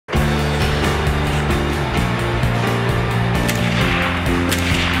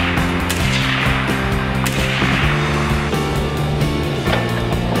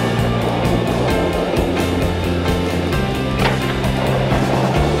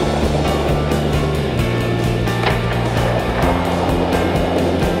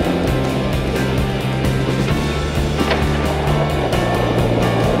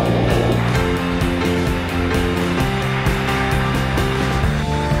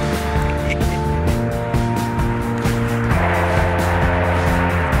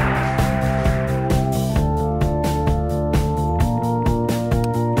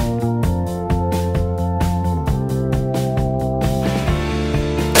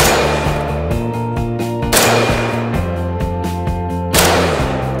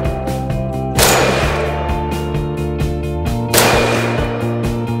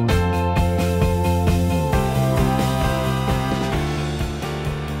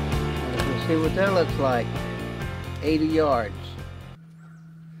see what that looks like. 80 yards.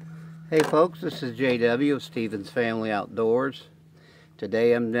 Hey folks, this is JW of Stevens Family Outdoors.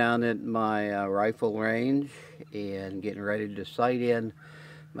 Today I'm down at my rifle range and getting ready to sight in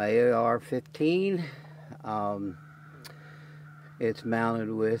my AR-15. It's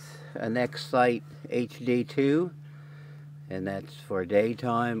mounted with an X-Sight II, and that's for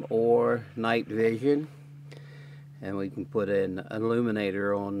daytime or night vision. And we can put an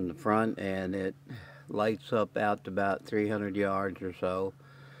illuminator on the front and it lights up out to about 300 yards or so.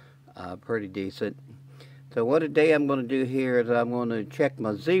 Pretty decent. So what today I'm going to do here is I'm going to check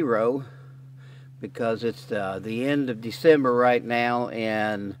my zero, because it's the end of December right now,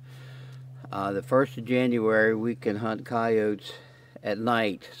 and the 1st of January we can hunt coyotes at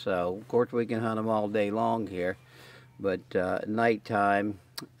night. So of course we can hunt them all day long here, but at nighttime,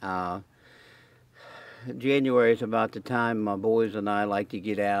 January is about the time my boys and I like to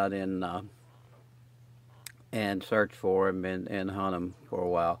get out and search for them and hunt them for a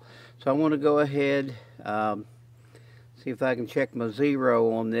while. So I want to go ahead, see if I can check my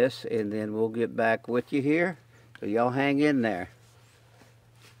zero on this, and then we'll get back with you here. So y'all hang in there.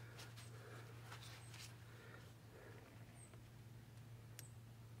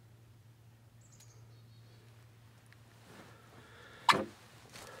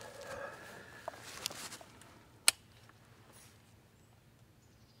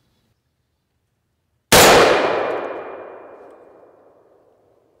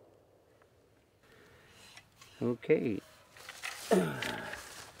 Okay.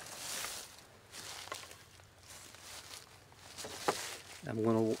 I'm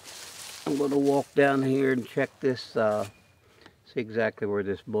gonna walk down here and check this, see exactly where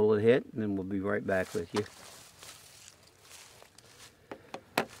this bullet hit, and then we'll be right back with you.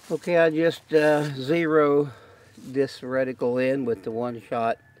 Okay, I just zero this reticle in with the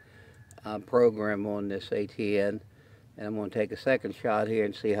one-shot program on this ATN, and I'm going to take a second shot here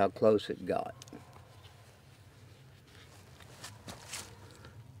and see how close it got.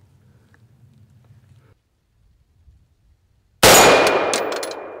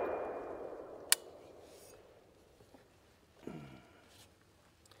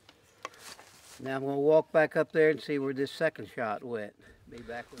 Now I'm going to walk back up there and see where this second shot went. Be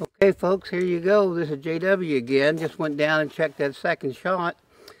back with okay folks, here you go. This is JW again. Just went down and checked that second shot.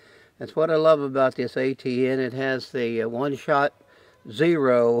 That's what I love about this ATN. It has the one-shot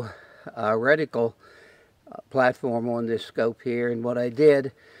zero reticle platform on this scope here. And what I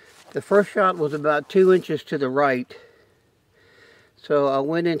did, the first shot was about 2 inches to the right. So I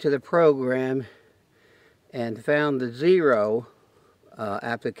went into the program and found the zero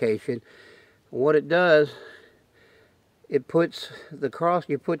application. What it does, it puts the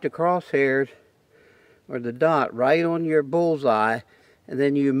crosshairs or the dot right on your bullseye, and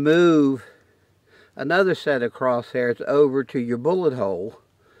then you move another set of crosshairs over to your bullet hole,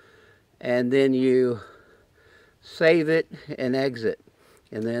 and then you save it and exit,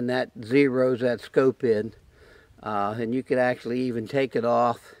 and then that zeroes that scope in, and you could actually even take it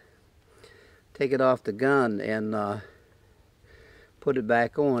off the gun and put it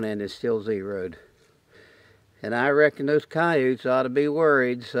back on, and it's still zeroed. And I reckon those coyotes ought to be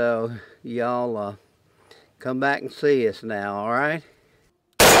worried, so y'all come back and see us now, all right?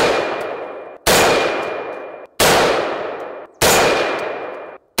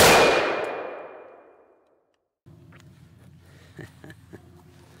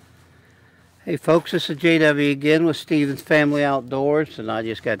 Hey folks, this is JW again with Stevens Family Outdoors, and I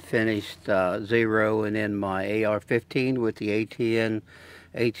just got finished zeroing in my AR-15 with the ATN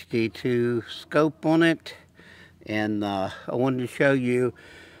HD2 scope on it, and I wanted to show you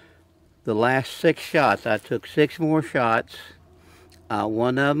the last 6 shots. I took 6 more shots.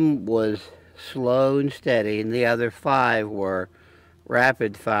 One of them was slow and steady, and the other 5 were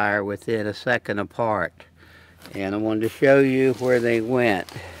rapid fire within a second apart. And I wanted to show you where they went.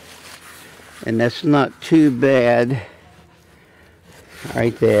 And that's not too bad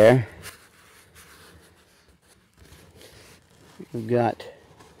right there. We've got,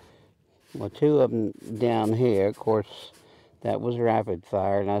 well, 2 of them down here. Of course, that was rapid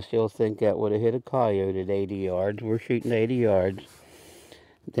fire, and I still think that would have hit a coyote at 80 yards. We're shooting 80 yards.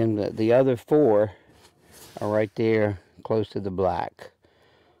 Then the other 4 are right there close to the black.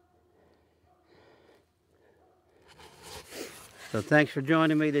 So thanks for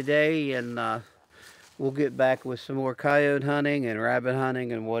joining me today, and we'll get back with some more coyote hunting and rabbit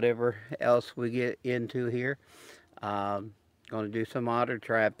hunting and whatever else we get into here. Going to do some otter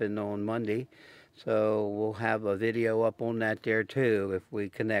trapping on Monday, so we'll have a video up on that there too if we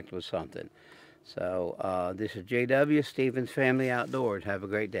connect with something. So this is JW, Stevens Family Outdoors. Have a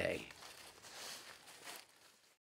great day.